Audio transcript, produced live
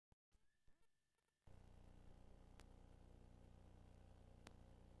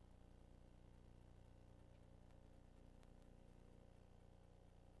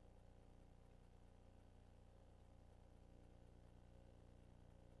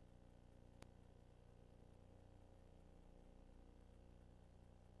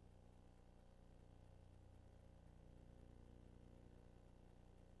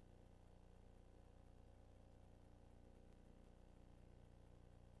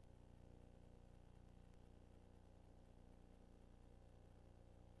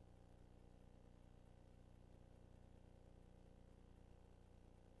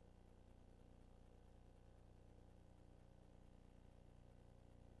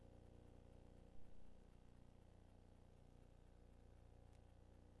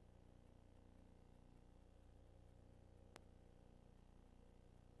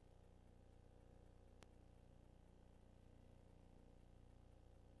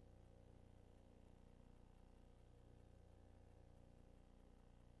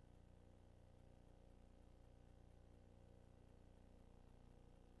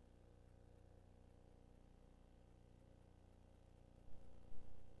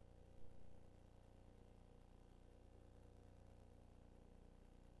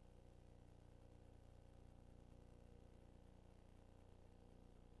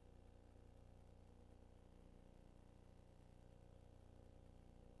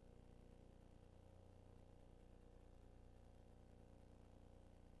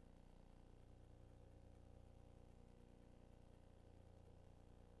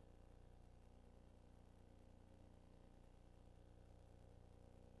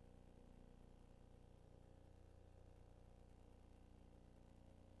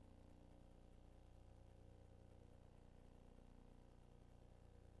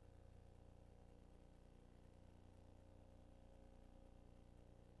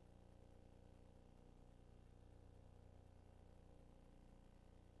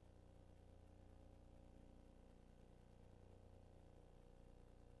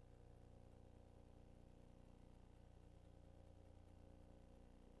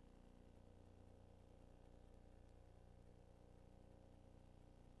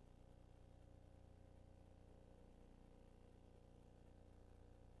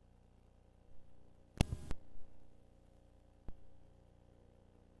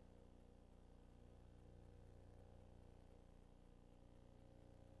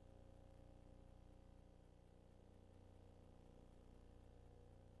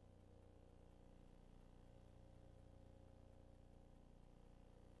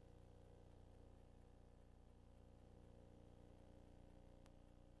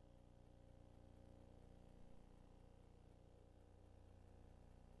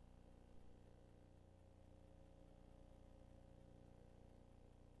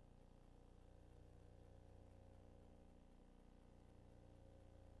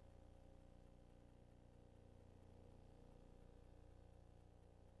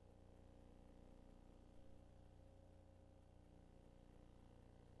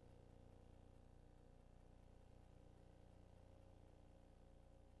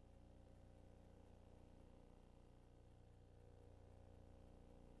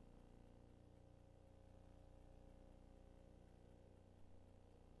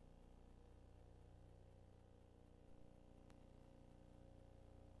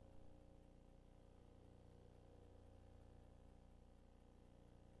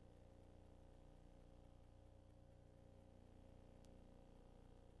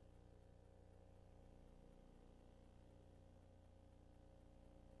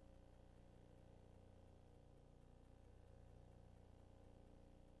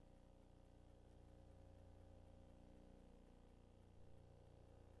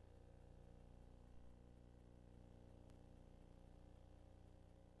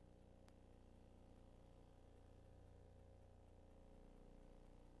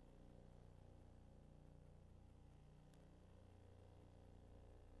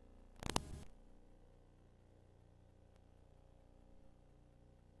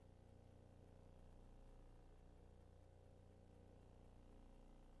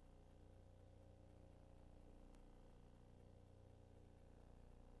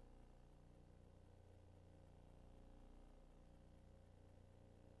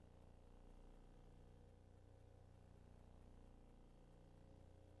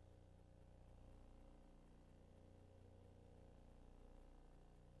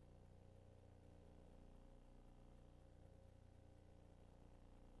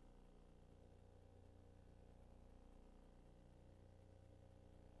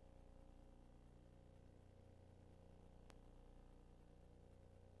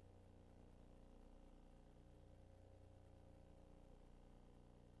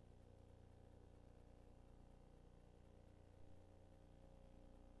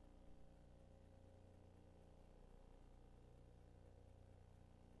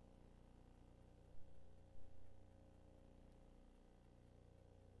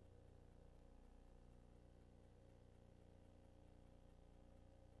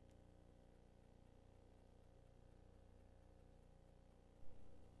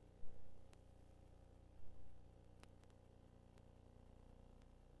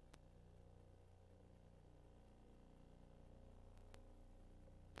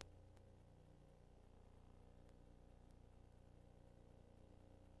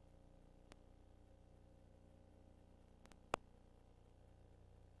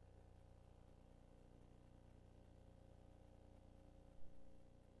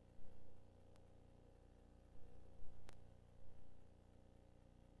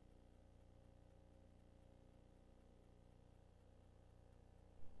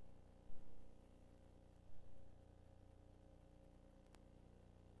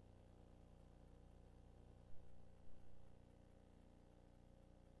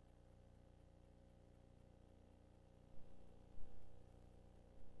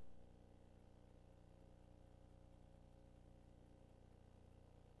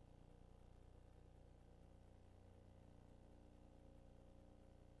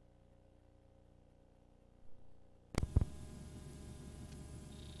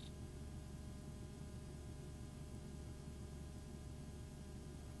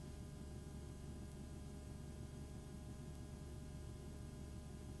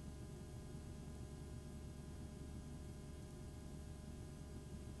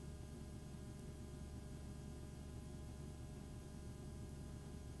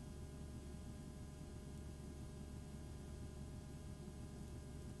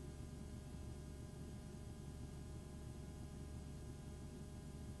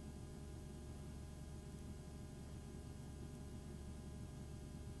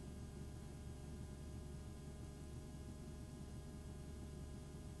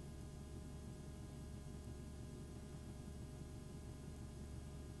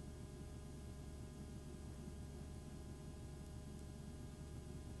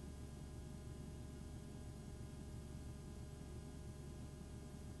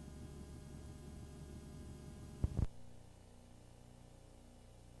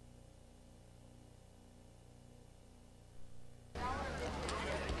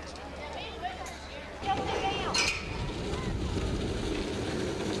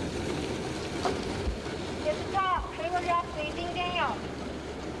Facing down.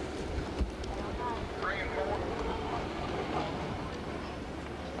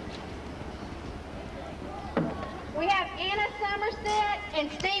 We have Anna Somerset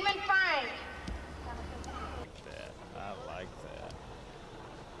and Stephen Frank. I like that. I like that.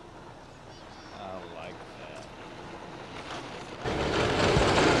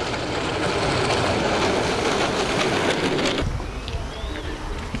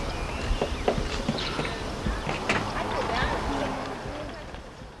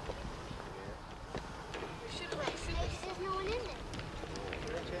 There's no one in there.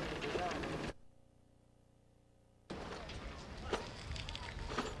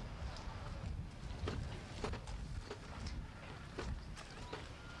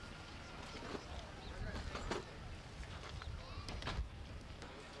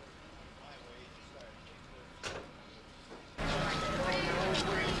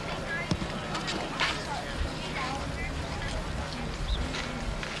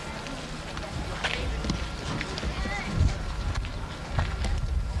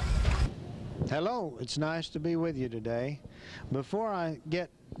 Hello, it's nice to be with you today. Before I get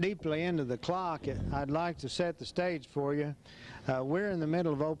deeply into the clock, I'd like to set the stage for you. We're in the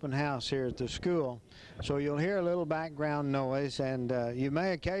middle of open house here at the school, so you'll hear a little background noise, and you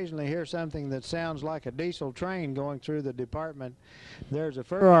may occasionally hear something that sounds like a diesel train going through the department. There's a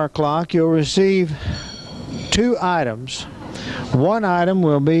for our clock. You'll receive 2 items. One item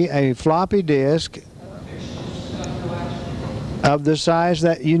will be a floppy disk of the size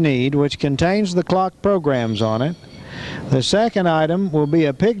that you need, which contains the clock programs on it. The second item will be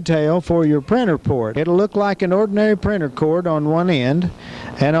a pigtail for your printer port. It'll look like an ordinary printer cord on one end,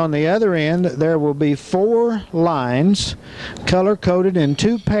 and on the other end there will be 4 lines color-coded in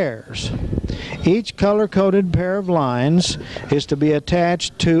 2 pairs. Each color-coded pair of lines is to be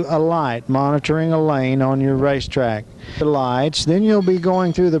attached to a light monitoring a lane on your racetrack. The lights, then you'll be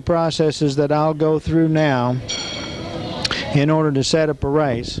going through the processes that I'll go through now in order to set up a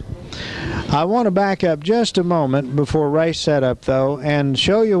race. I want to back up just a moment before race setup though and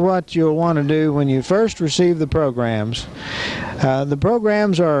show you what you'll want to do when you first receive the programs. The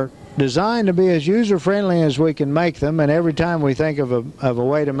programs are designed to be as user-friendly as we can make them, and every time we think of a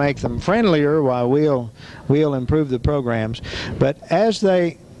way to make them friendlier, why we'll improve the programs. But as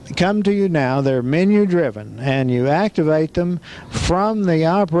they come to you now, they're menu driven, and you activate them from the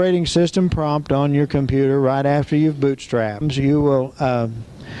operating system prompt on your computer right after you've bootstrapped. You will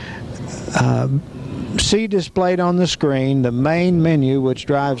see displayed on the screen the main menu which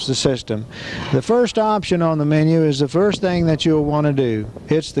drives the system. The first option on the menu is the first thing that you'll want to do.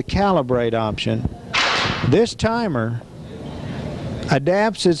 It's the calibrate option. This timer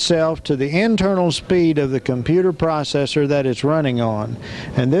adapts itself to the internal speed of the computer processor that it's running on,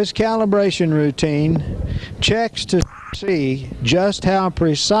 and this calibration routine checks to see just how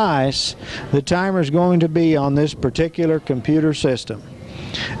precise the timer is going to be on this particular computer system.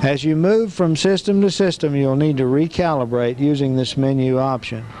 As you move from system to system, you'll need to recalibrate using this menu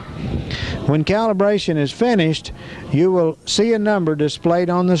option. When calibration is finished, you will see a number displayed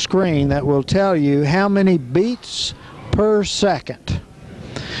on the screen that will tell you how many beats per second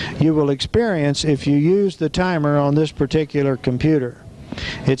you will experience if you use the timer on this particular computer.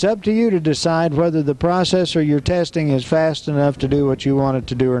 It's up to you to decide whether the processor you're testing is fast enough to do what you want it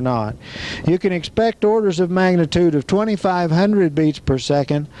to do or not. You can expect orders of magnitude of 2,500 beats per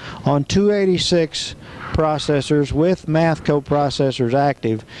second on 286 processors with math coprocessors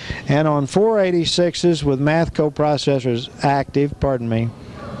active, and on 486s with math coprocessors active,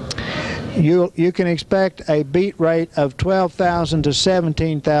 you can expect a beat rate of 12,000 to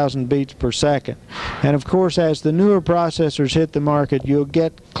 17,000 beats per second. And of course, as the newer processors hit the market, you'll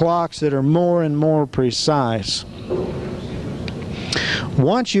get clocks that are more and more precise.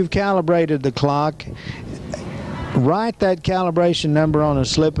 Once you've calibrated the clock, write that calibration number on a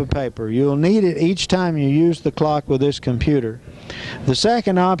slip of paper. You'll need it each time you use the clock with this computer. The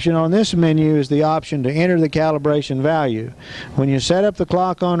second option on this menu is the option to enter the calibration value. When you set up the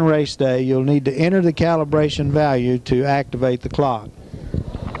clock on race day, you'll need to enter the calibration value to activate the clock.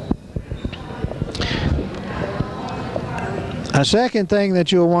 A second thing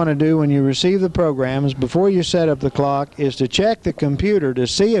that you'll want to do when you receive the programs before you set up the clock is to check the computer to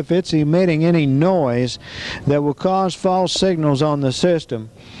see if it's emitting any noise that will cause false signals on the system.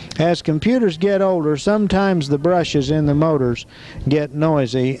 As computers get older, sometimes the brushes in the motors get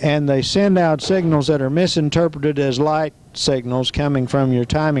noisy and they send out signals that are misinterpreted as light signals coming from your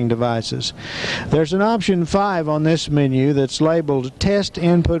timing devices. There's an option 5 on this menu that's labeled Test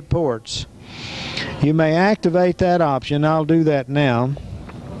Input Ports. You may activate that option. I'll do that now.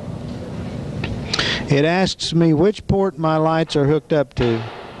 It asks me which port my lights are hooked up to.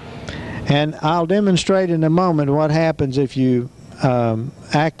 And I'll demonstrate in a moment what happens if you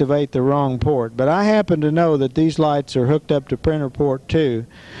activate the wrong port. But I happen to know that these lights are hooked up to printer port 2.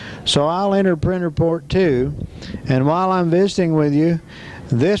 So I'll enter printer port 2, and while I'm visiting with you,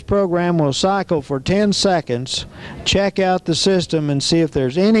 this program will cycle for 10 seconds, check out the system, and see if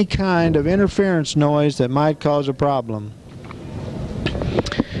there's any kind of interference noise that might cause a problem.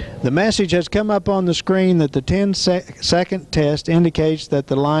 The message has come up on the screen that the 10-second test indicates that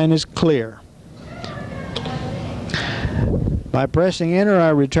the line is clear. By pressing enter, I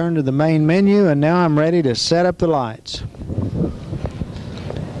return to the main menu, and now I'm ready to set up the lights.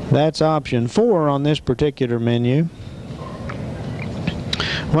 That's option 4 on this particular menu.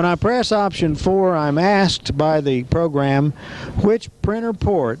 When I press option 4, I'm asked by the program which printer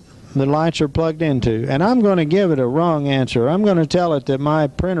port the lights are plugged into, and I'm going to give it a wrong answer. I'm going to tell it that my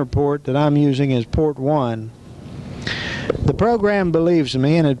printer port that I'm using is port 1. The program believes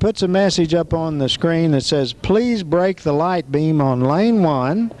me, and it puts a message up on the screen that says, please break the light beam on lane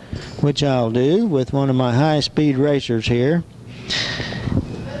 1, which I'll do with one of my high-speed racers here,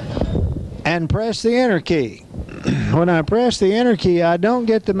 and press the enter key. When I press the enter key, I don't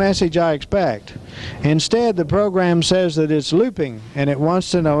get the message I expect. Instead, the program says that it's looping and it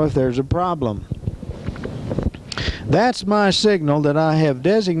wants to know if there's a problem. That's my signal that I have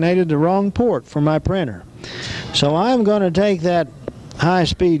designated the wrong port for my printer. So I'm going to take that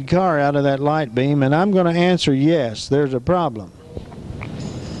high-speed car out of that light beam, and I'm going to answer yes, there's a problem.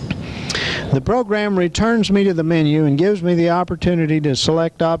 The program returns me to the menu and gives me the opportunity to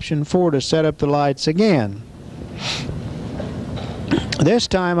select option 4 to set up the lights again. This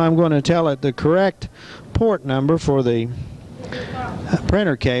time I'm going to tell it the correct port number for the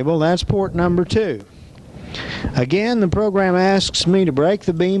printer cable. That's port number 2. Again, the program asks me to break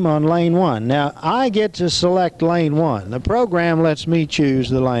the beam on lane 1. Now, I get to select lane 1. The program lets me choose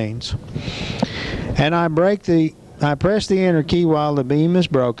the lanes. And I press the enter key while the beam is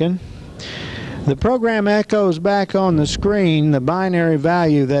broken. The program echoes back on the screen the binary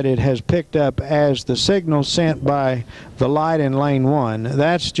value that it has picked up as the signal sent by the light in lane 1.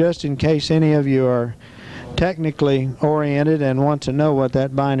 That's just in case any of you are technically oriented and want to know what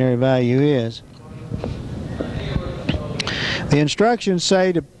that binary value is. The instructions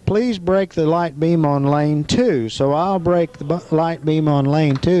say to please break the light beam on lane 2. So I'll break the light beam on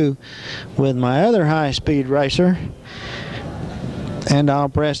lane 2 with my other high-speed racer. And I'll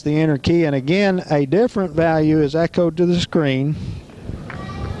press the enter key, and again a different value is echoed to the screen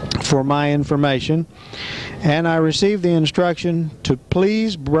for my information, and I receive the instruction to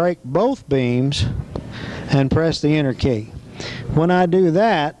please break both beams and press the enter key. When I do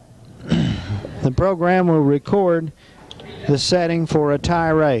that, the program will record the setting for a tie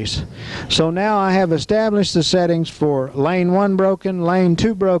race. So now I have established the settings for lane 1 broken, lane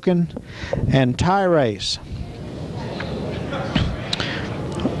 2 broken, and tie race.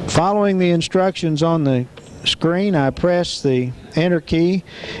 Following the instructions on the screen, I press the enter key,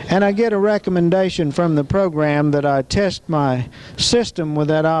 and I get a recommendation from the program that I test my system with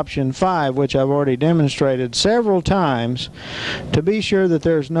that option 5, which I've already demonstrated several times, to be sure that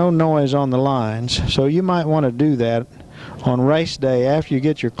there's no noise on the lines. So you might want to do that on race day after you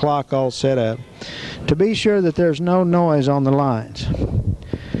get your clock all set up, to be sure that there's no noise on the lines.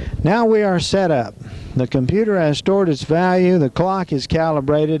 Now we are set up. The computer has stored its value, the clock is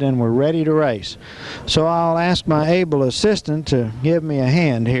calibrated, and we're ready to race. So I'll ask my able assistant to give me a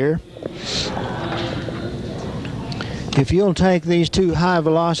hand here. If you'll take these 2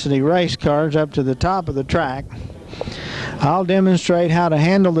 high-velocity race cars up to the top of the track, I'll demonstrate how to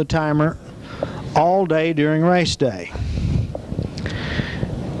handle the timer all day during race day.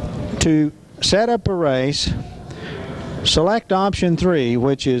 To set up a race, select option 3,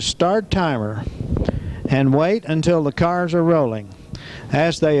 which is start timer, and wait until the cars are rolling.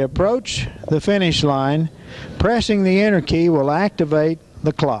 As they approach the finish line, pressing the enter key will activate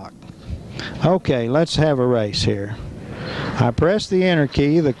the clock. Okay, let's have a race here. I press the enter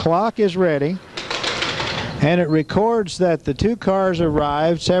key, the clock is ready, and it records that the 2 cars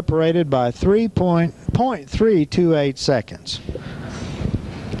arrived separated by 3.328 seconds.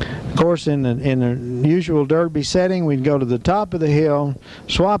 Of course, in the usual derby setting, we'd go to the top of the hill,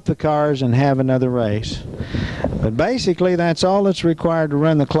 swap the cars, and have another race. But basically, that's all that's required to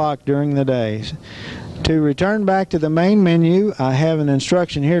run the clock during the days. To return back to the main menu, I have an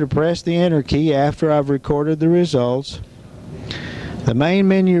instruction here to press the enter key after I've recorded the results. The main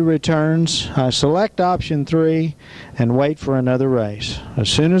menu returns. I select option 3 and wait for another race. As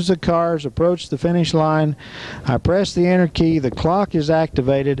soon as the cars approach the finish line, I press the enter key, the clock is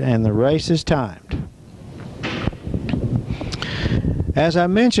activated, and the race is timed. As I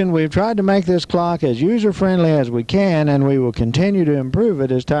mentioned, we've tried to make this clock as user-friendly as we can, and we will continue to improve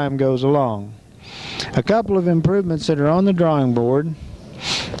it as time goes along. A couple of improvements that are on the drawing board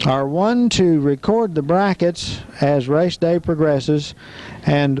are one, to record the brackets as race day progresses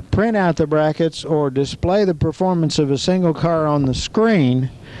and print out the brackets or display the performance of a single car on the screen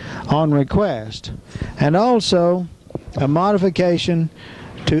on request, and also a modification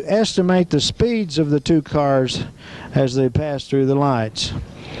to estimate the speeds of the two cars as they pass through the lights.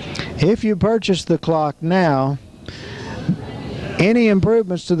 If you purchase the clock now, any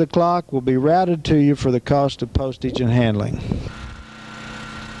improvements to the clock will be routed to you for the cost of postage and handling.